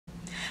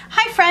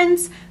Hi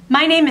friends,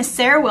 my name is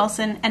Sarah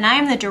Wilson and I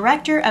am the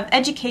Director of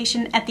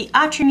Education at the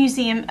Autry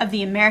Museum of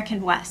the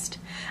American West.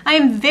 I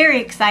am very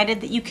excited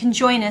that you can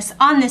join us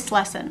on this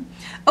lesson.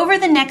 Over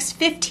the next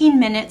 15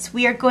 minutes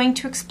we are going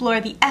to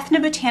explore the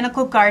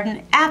Ethnobotanical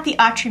Garden at the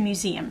Autry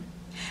Museum.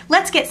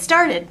 Let's get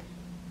started.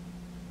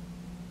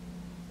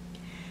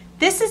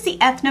 This is the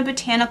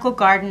Ethnobotanical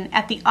Garden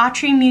at the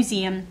Autry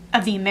Museum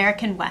of the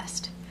American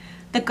West.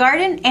 The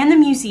garden and the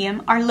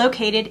museum are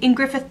located in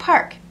Griffith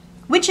Park,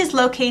 which is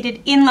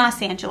located in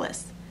Los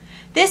Angeles.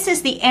 This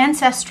is the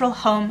ancestral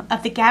home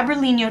of the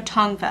Gabrielino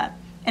Tongva,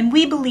 and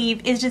we believe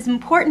it is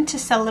important to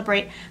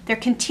celebrate their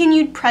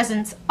continued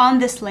presence on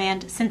this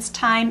land since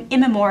time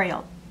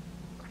immemorial.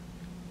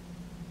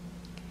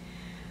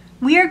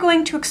 We are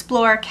going to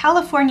explore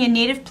California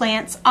native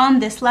plants on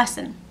this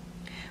lesson.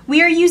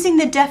 We are using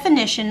the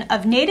definition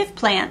of native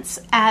plants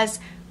as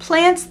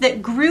plants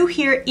that grew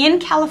here in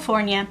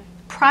California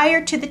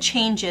prior to the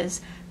changes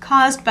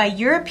caused by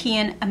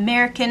European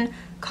American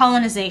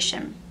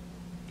colonization.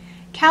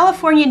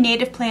 California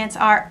native plants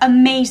are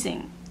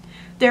amazing.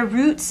 Their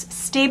roots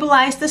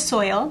stabilize the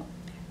soil,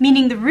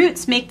 meaning the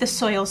roots make the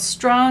soil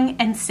strong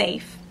and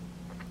safe,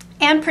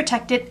 and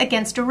protect it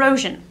against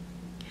erosion.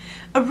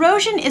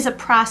 Erosion is a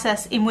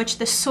process in which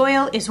the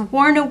soil is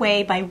worn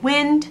away by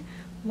wind,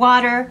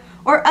 water,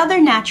 or other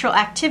natural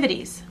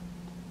activities.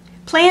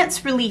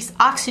 Plants release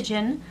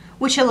oxygen,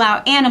 which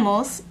allow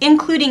animals,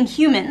 including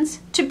humans,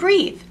 to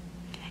breathe,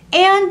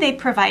 and they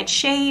provide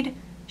shade,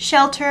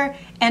 shelter,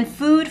 and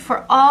food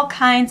for all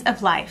kinds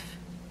of life.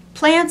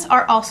 Plants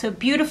are also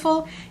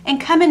beautiful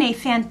and come in a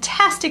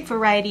fantastic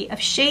variety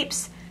of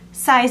shapes,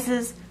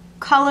 sizes,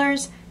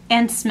 colors,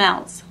 and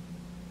smells.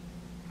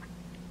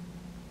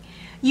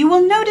 You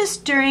will notice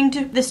during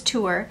this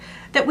tour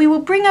that we will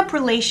bring up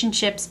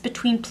relationships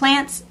between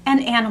plants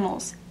and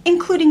animals,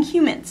 including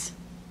humans.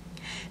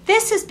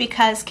 This is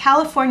because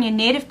California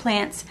native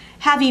plants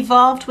have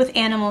evolved with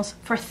animals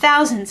for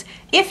thousands,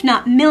 if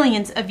not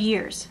millions of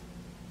years.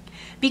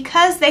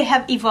 Because they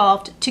have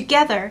evolved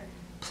together,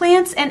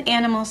 plants and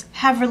animals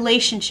have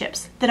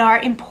relationships that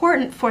are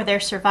important for their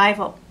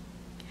survival.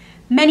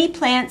 Many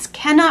plants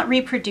cannot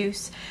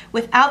reproduce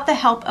without the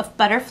help of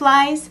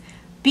butterflies,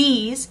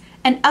 bees,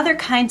 and other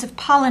kinds of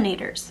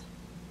pollinators.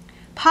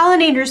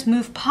 Pollinators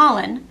move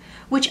pollen,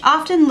 which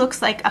often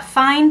looks like a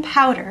fine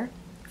powder,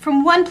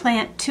 from one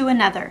plant to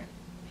another.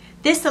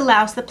 This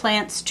allows the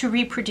plants to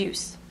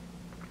reproduce.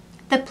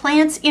 The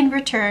plants, in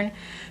return,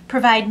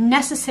 provide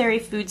necessary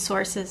food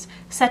sources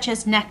such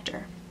as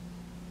nectar.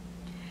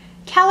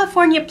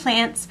 California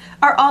plants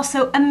are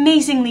also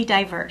amazingly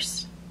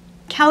diverse.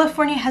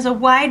 California has a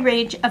wide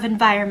range of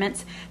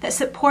environments that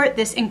support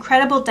this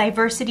incredible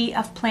diversity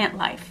of plant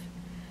life.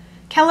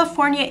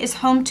 California is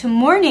home to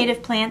more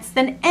native plants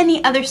than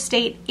any other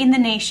state in the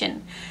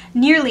nation.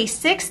 Nearly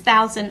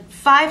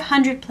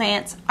 6,500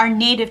 plants are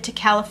native to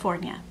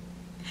California.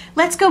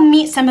 Let's go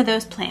meet some of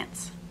those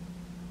plants.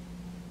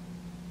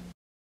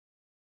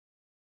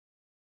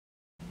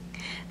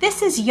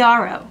 This is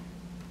yarrow.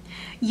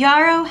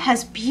 Yarrow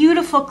has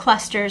beautiful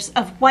clusters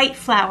of white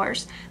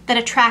flowers that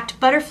attract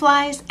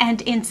butterflies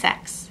and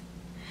insects.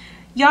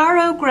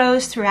 Yarrow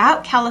grows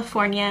throughout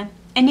California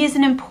and is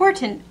an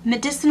important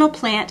medicinal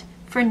plant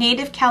for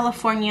native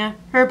California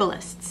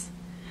herbalists.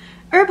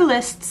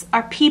 Herbalists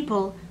are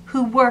people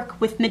who work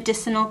with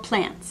medicinal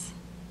plants.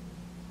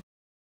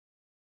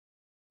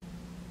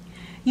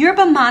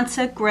 Yerba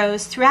MANSA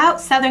grows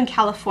throughout Southern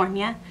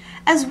California,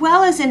 as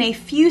well as in a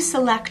few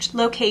select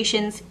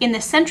locations in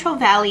the Central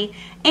Valley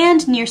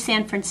and near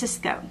San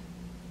Francisco.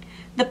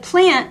 The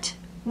plant,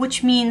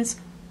 which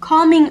means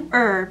calming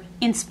herb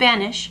in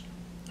Spanish,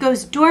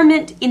 goes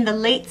dormant in the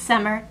late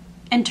summer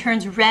and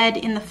turns red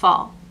in the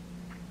fall.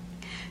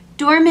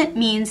 Dormant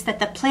means that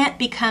the plant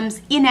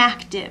becomes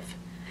inactive,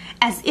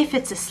 as if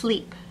it's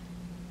asleep.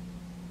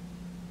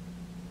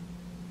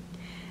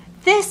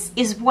 This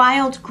is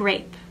wild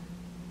grape.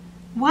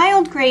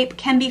 Wild grape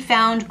can be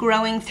found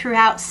growing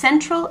throughout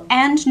Central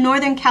and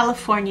Northern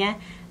California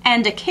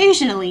and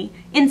occasionally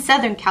in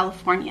Southern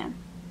California.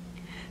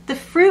 The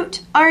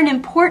fruit are an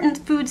important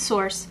food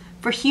source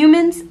for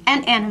humans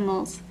and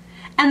animals,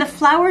 and the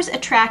flowers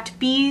attract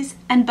bees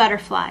and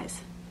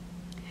butterflies.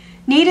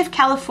 Native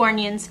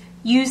Californians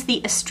use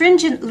the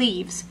astringent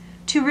leaves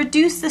to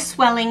reduce the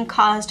swelling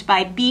caused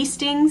by bee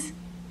stings,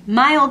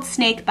 mild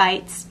snake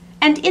bites,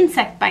 and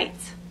insect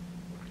bites.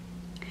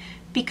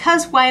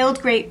 Because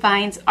wild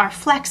grapevines are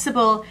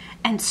flexible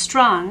and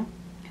strong,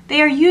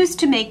 they are used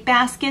to make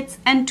baskets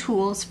and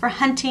tools for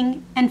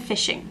hunting and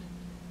fishing.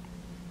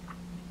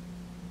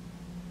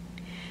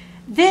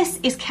 This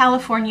is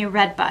California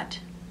redbud.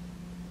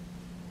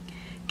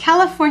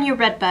 California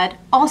redbud,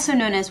 also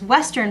known as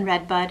Western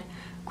redbud,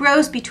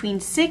 grows between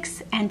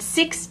 6 and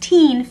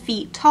 16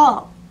 feet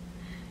tall.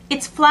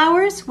 Its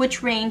flowers,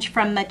 which range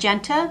from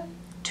magenta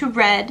to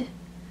red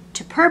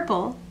to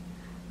purple,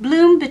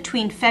 bloom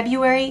between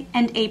February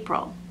and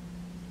April.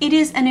 It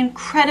is an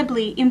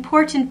incredibly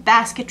important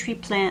basketry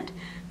plant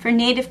for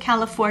native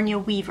California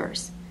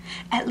weavers.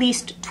 At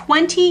least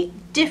 20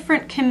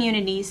 different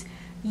communities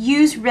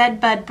use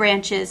redbud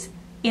branches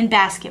in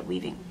basket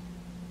weaving.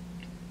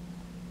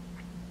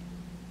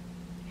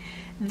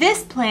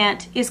 This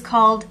plant is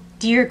called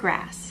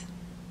deergrass.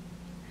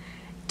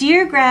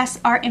 Deergrass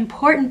are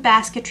important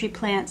basketry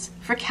plants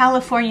for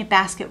California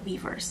basket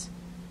weavers.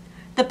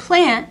 The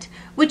plant,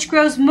 which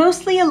grows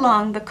mostly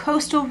along the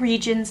coastal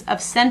regions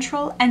of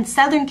Central and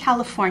Southern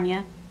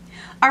California,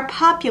 are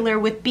popular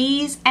with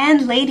bees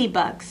and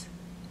ladybugs.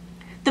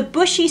 The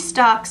bushy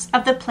stalks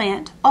of the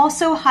plant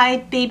also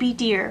hide baby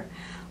deer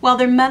while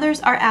their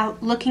mothers are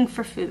out looking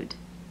for food.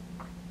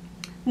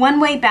 One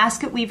way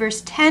basket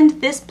weavers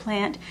tend this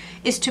plant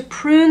is to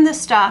prune the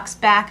stalks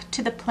back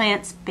to the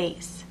plant's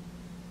base.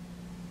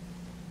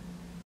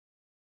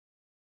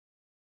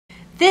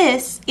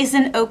 This is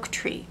an oak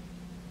tree.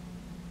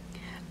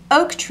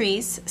 Oak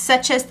trees,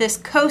 such as this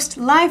coast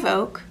live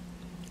oak,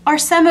 are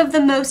some of the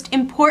most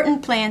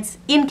important plants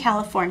in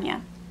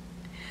California.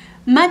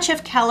 Much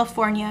of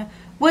California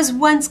was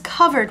once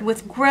covered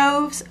with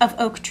groves of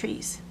oak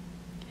trees.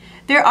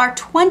 There are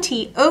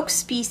 20 oak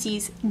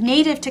species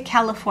native to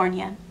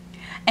California,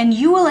 and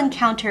you will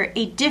encounter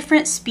a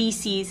different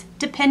species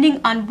depending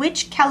on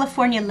which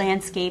California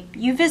landscape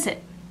you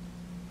visit.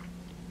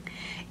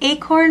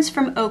 Acorns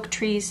from oak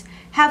trees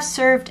have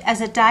served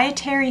as a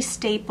dietary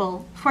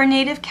staple for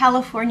native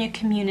California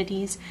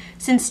communities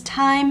since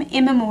time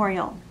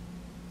immemorial.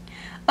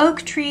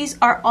 Oak trees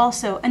are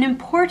also an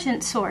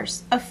important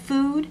source of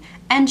food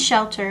and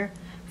shelter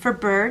for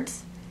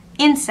birds,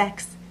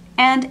 insects,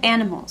 and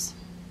animals.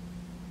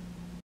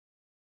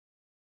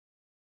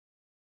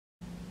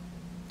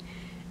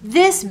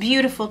 This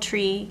beautiful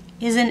tree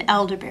is an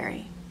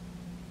elderberry.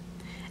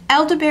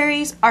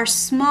 Elderberries are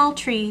small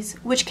trees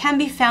which can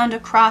be found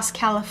across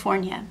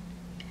California.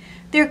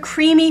 Their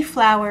creamy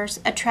flowers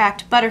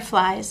attract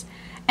butterflies,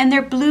 and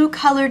their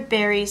blue-colored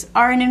berries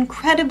are an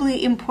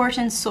incredibly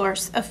important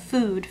source of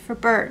food for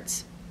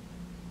birds.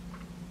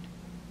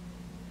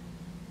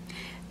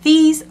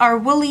 These are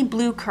woolly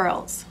blue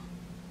curls.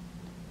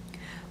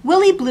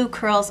 Woolly blue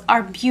curls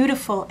are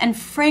beautiful and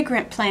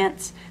fragrant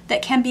plants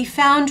that can be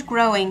found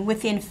growing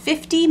within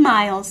 50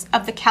 miles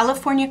of the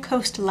California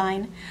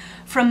coastline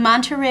from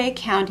Monterey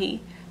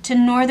County to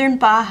northern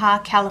Baja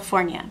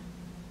California.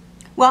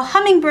 While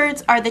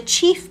hummingbirds are the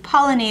chief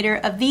pollinator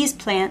of these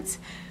plants,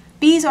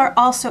 bees are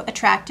also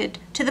attracted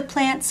to the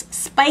plant's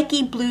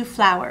spiky blue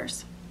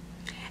flowers.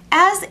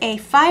 As a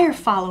fire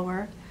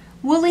follower,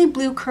 woolly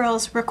blue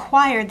curls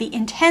require the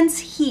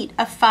intense heat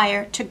of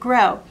fire to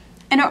grow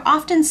and are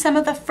often some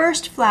of the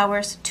first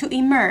flowers to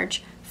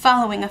emerge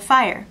following a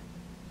fire.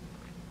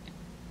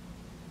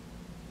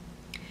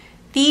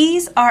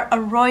 These are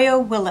ARROYO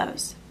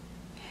willows.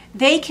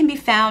 They can be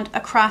found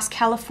across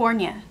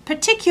California,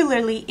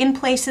 particularly in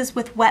places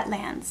with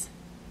wetlands.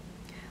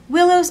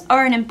 Willows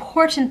are an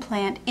important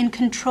plant in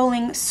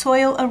controlling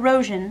soil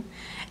erosion,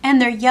 and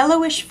their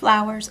yellowish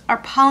flowers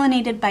are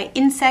pollinated by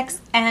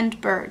insects and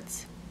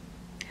birds.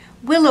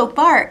 Willow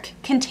bark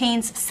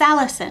contains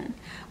salicin,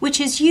 which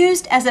is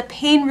used as a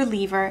pain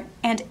reliever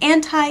and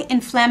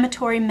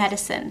anti-inflammatory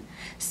medicine,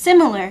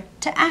 similar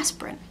to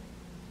aspirin.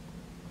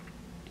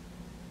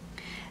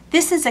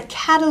 This is a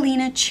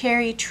CATALINA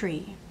cherry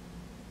tree.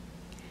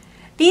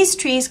 These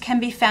trees can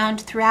be found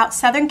throughout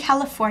Southern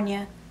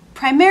California,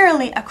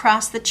 primarily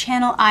across the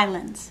Channel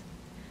Islands.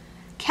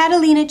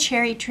 CATALINA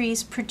cherry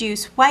trees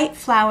produce white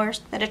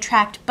flowers that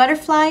attract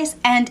butterflies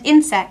and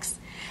insects,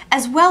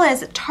 as well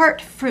as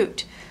tart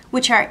fruit,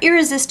 which are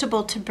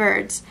irresistible to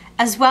birds,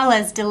 as well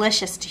as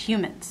delicious to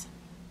humans.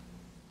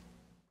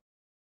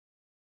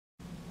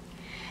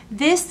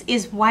 This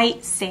is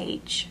white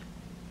sage.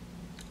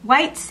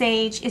 White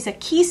sage is a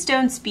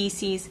keystone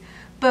species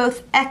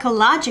both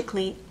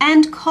ecologically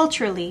and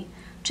culturally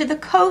to the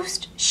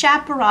coast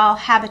chaparral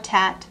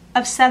habitat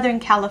of Southern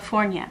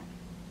California.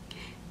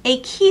 A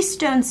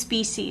keystone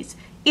species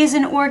is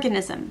an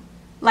organism,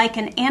 like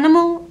an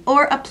animal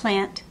or a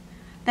plant,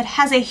 that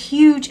has a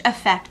huge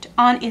effect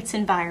on its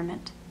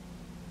environment.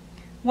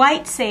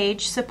 White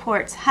sage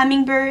supports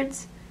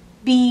hummingbirds,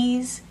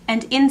 bees,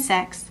 and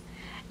insects,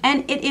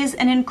 and it is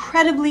an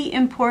incredibly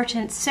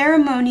important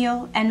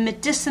ceremonial and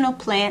medicinal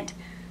plant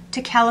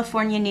to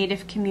California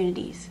Native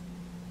communities.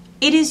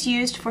 It is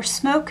used for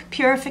smoke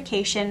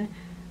purification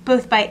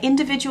both by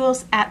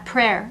individuals at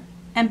prayer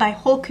and by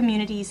whole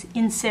communities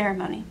in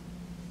ceremony.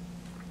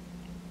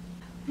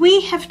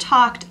 We have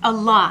talked a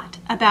lot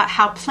about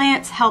how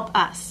plants help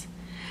us,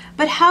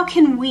 but how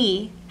can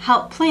we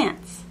help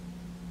plants?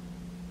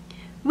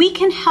 We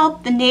can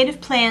help the native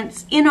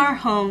plants in our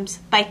homes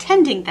by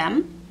tending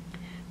them,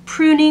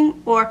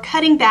 pruning or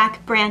cutting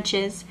back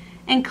branches,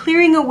 and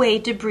clearing away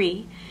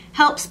debris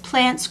helps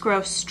plants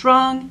grow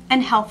strong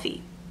and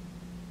healthy.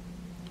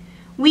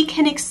 We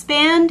can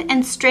expand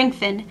and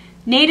strengthen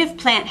native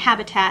plant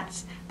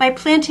habitats by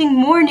planting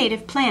more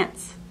native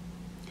plants.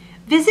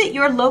 Visit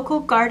your local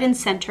garden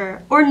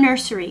center or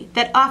nursery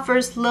that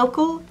offers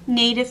local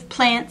native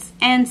plants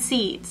and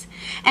seeds,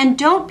 and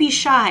don't be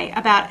shy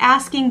about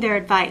asking their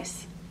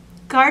advice.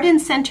 garden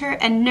center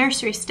and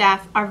nursery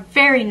staff are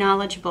very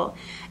knowledgeable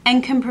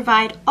and can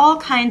provide all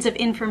kinds of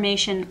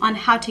information on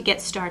how to get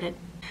started.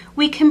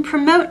 We can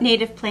promote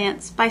native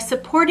plants by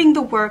supporting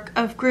the work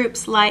of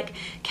groups like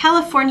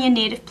California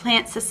Native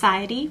Plant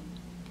Society,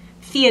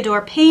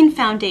 Theodore Payne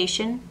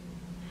Foundation,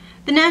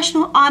 the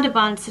National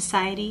Audubon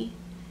Society,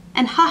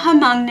 and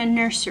Hahamangna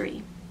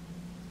Nursery.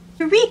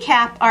 To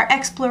recap our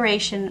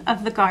exploration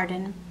of the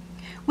garden,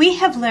 we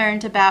have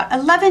learned about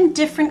 11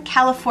 different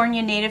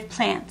California native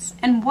plants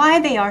and why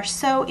they are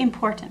so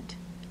important.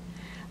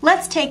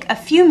 Let's take a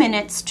few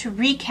minutes to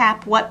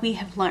recap what we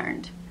have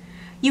learned.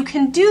 You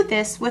can do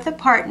this with a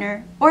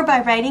partner or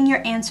by writing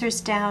your answers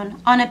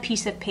down on a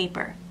piece of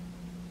paper.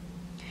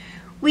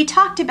 We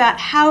talked about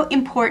how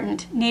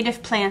important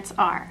native plants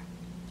are.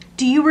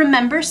 Do you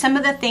remember some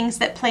of the things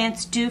that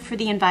plants do for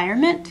the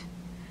environment?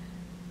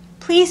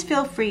 Please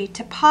feel free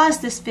to pause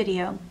this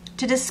video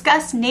to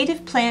discuss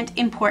native plant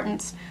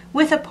importance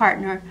with a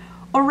partner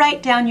or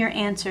write down your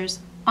answers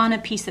on a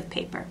piece of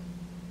paper.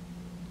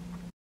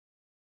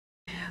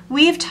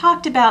 We've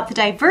talked about the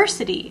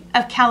diversity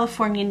of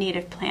California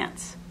native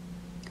plants.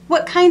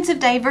 What kinds of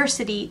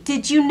diversity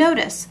did you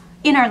notice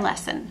in our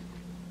lesson?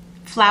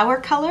 Flower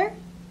color?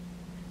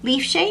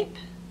 Leaf shape?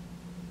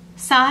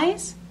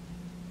 Size?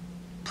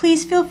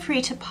 Please feel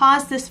free to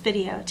pause this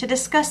video to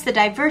discuss the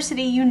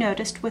diversity you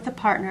noticed with a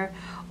partner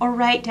or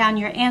write down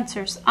your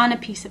answers on a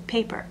piece of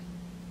paper.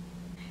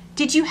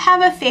 Did you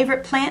have a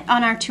favorite plant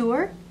on our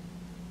tour?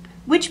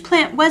 Which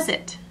plant was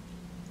it?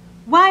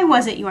 Why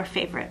was it your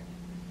favorite?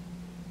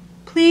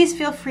 Please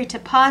feel free to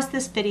pause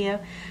this video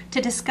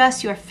to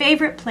discuss your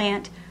favorite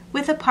plant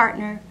with a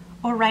partner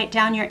or write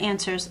down your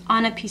answers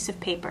on a piece of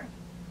paper.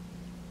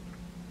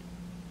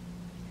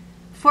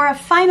 For a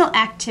final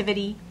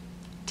activity,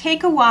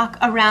 take a walk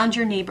around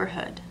your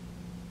neighborhood.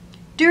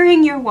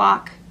 During your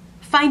walk,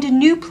 find a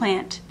new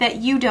plant that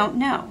you don't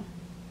know.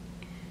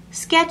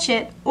 Sketch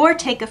it or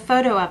take a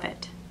photo of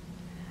it.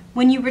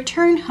 When you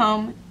return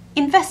home,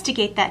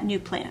 investigate that new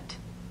plant.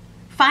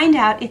 Find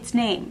out its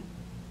name.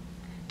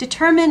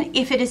 Determine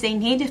if it is a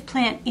native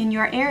plant in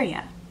your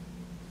area.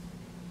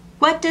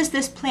 What does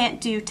this plant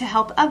do to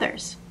help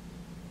others?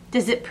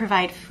 Does it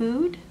provide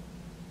food?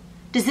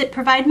 Does it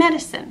provide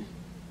medicine?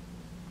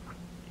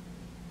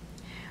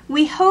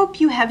 We hope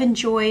you have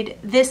enjoyed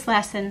this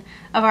lesson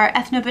of our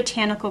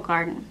Ethnobotanical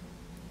Garden.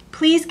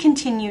 Please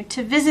continue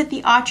to visit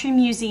the Autry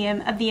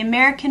Museum of the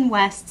American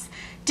West's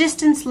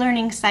distance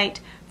learning site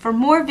for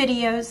more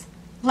videos,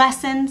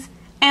 lessons,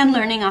 and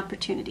learning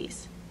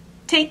opportunities.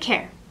 Take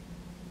care.